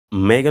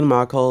Meghan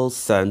Markle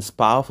sends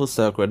powerful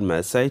secret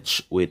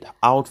message with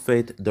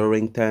outfit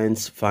during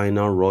tense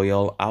final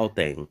royal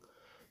outing.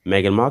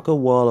 Meghan Markle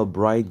wore a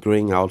bright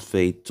green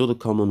outfit to the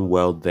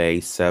Commonwealth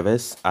Day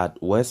service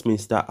at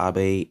Westminster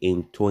Abbey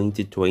in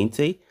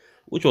 2020,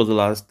 which was the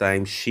last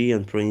time she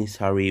and Prince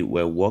Harry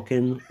were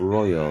walking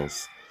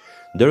royals.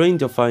 During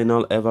the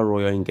final ever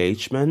royal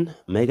engagement,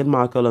 Meghan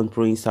Markle and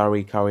Prince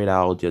Harry carried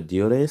out their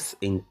duties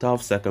in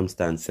tough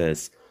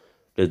circumstances.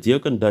 The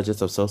Duke and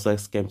Duchess of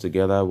Sussex came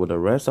together with the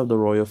rest of the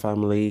royal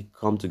family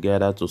come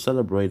together to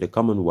celebrate the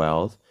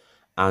Commonwealth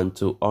and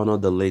to honor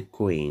the late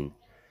Queen.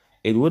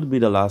 It would be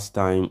the last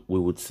time we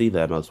would see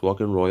them as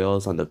walking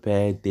royals, and the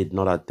pair did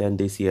not attend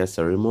this year's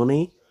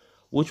ceremony,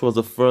 which was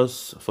the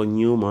first for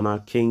new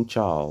monarch King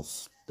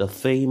Charles. The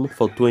theme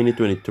for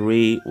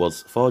 2023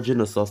 was Forging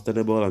a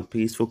Sustainable and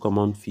Peaceful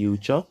Common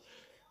Future,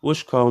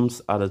 which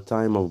comes at a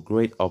time of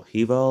great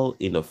upheaval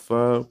in the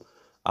firm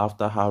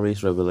after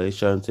Harry's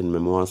revelations in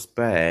Memoir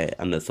Spare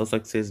and the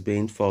Sussexes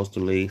being forced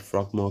to leave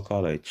Frogmore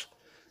College.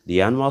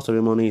 The annual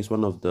ceremony is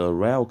one of the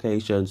rare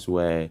occasions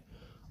where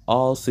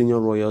all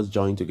senior royals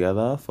joined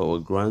together for a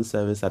grand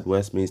service at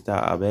Westminster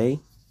Abbey,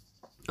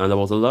 and there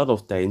was a lot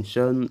of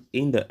tension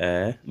in the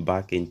air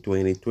back in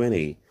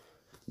 2020.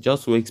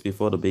 Just weeks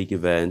before the big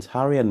event,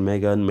 Harry and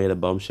Meghan made a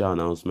bombshell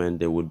announcement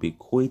they would be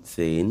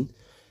quitting,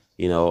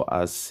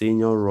 as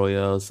senior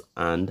royals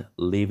and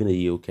leaving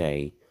the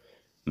UK.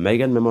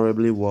 Meghan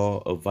memorably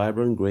wore a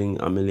vibrant green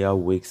Amelia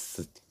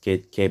Wicks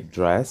cape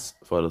dress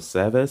for the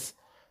service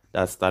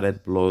that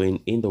started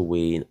blowing in the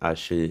wind as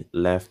she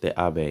left the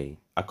Abbey.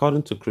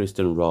 According to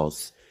Kristen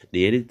Ross,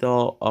 the editor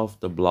of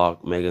the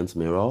blog Meghan's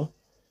Mirror,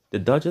 the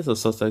Duchess of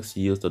Sussex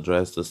used the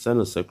dress to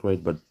send a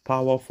secret but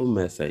powerful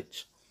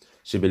message.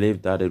 She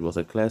believed that it was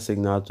a clear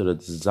signal to the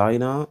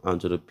designer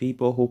and to the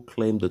people who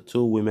claimed the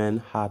two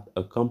women had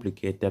a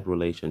complicated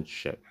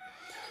relationship.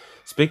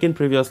 Speaking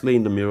previously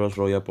in the Mirror's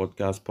Royal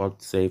podcast,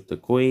 Pod Save the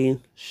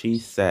Queen, she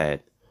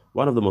said,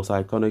 one of the most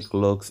iconic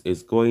looks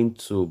is going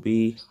to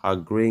be her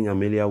green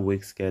Amelia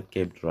Wicks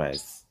cape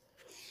dress.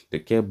 The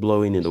cape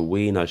blowing in the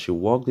wind as she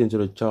walked into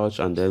the church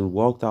and then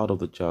walked out of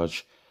the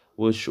church,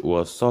 which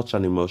was such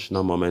an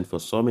emotional moment for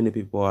so many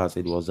people as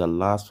it was their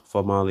last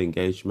formal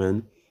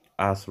engagement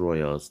as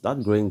royals.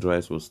 That green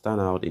dress will stand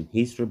out in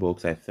history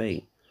books, I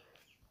think.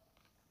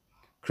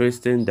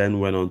 Kristen then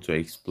went on to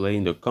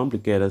explain the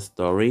complicated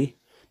story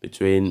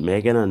between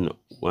Meghan and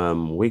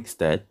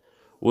Wickstead,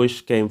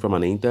 which came from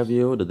an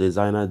interview the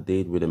designer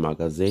did with a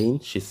magazine.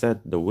 She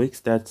said the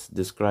Wicksteads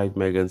described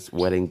Meghan's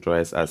wedding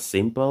dress as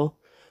simple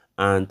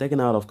and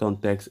taken out of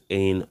context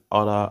in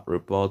other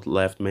reports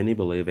left many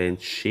believing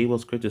she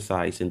was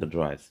criticizing the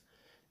dress.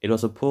 It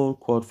was a pulled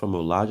quote from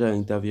a larger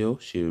interview.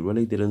 She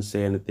really didn't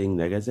say anything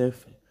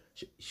negative,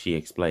 she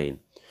explained.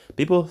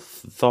 People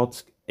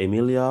thought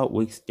Emilia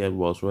Wickstead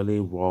was really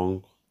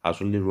wrong,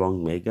 has really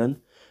wronged Meghan,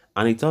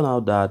 and it turned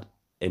out that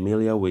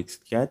Emilia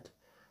Wickstead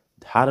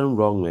hadn't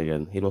wronged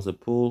Meghan. It was a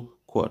pull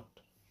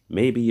quote.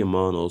 Maybe a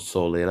month or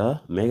so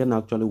later, Meghan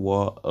actually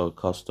wore a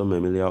custom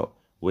Emilia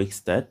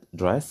Wickstead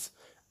dress,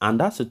 and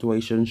that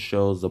situation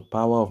shows the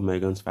power of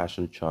Meghan's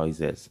fashion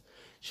choices.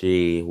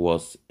 She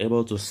was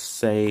able to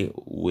say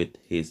with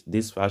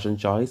this fashion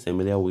choice,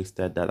 Emilia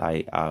Wickstead, that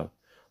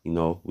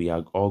we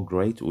are all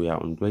great. We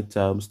are on great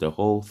terms. The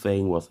whole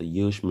thing was a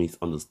huge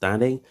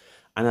misunderstanding,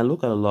 and I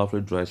look at a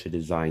lovely dress she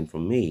designed for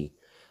me.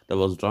 There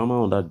was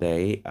drama on that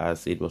day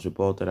as it was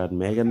reported that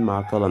Meghan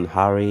Markle and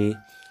Harry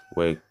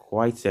were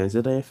quite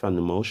sensitive and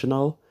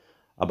emotional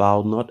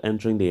about not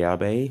entering the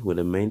Abbey with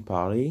the main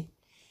party.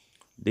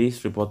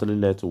 This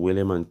reportedly led to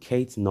William and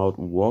Kate not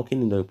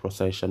walking in the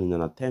procession in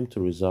an attempt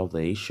to resolve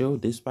the issue,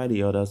 despite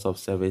the orders of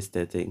service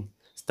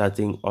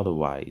stating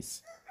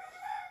otherwise.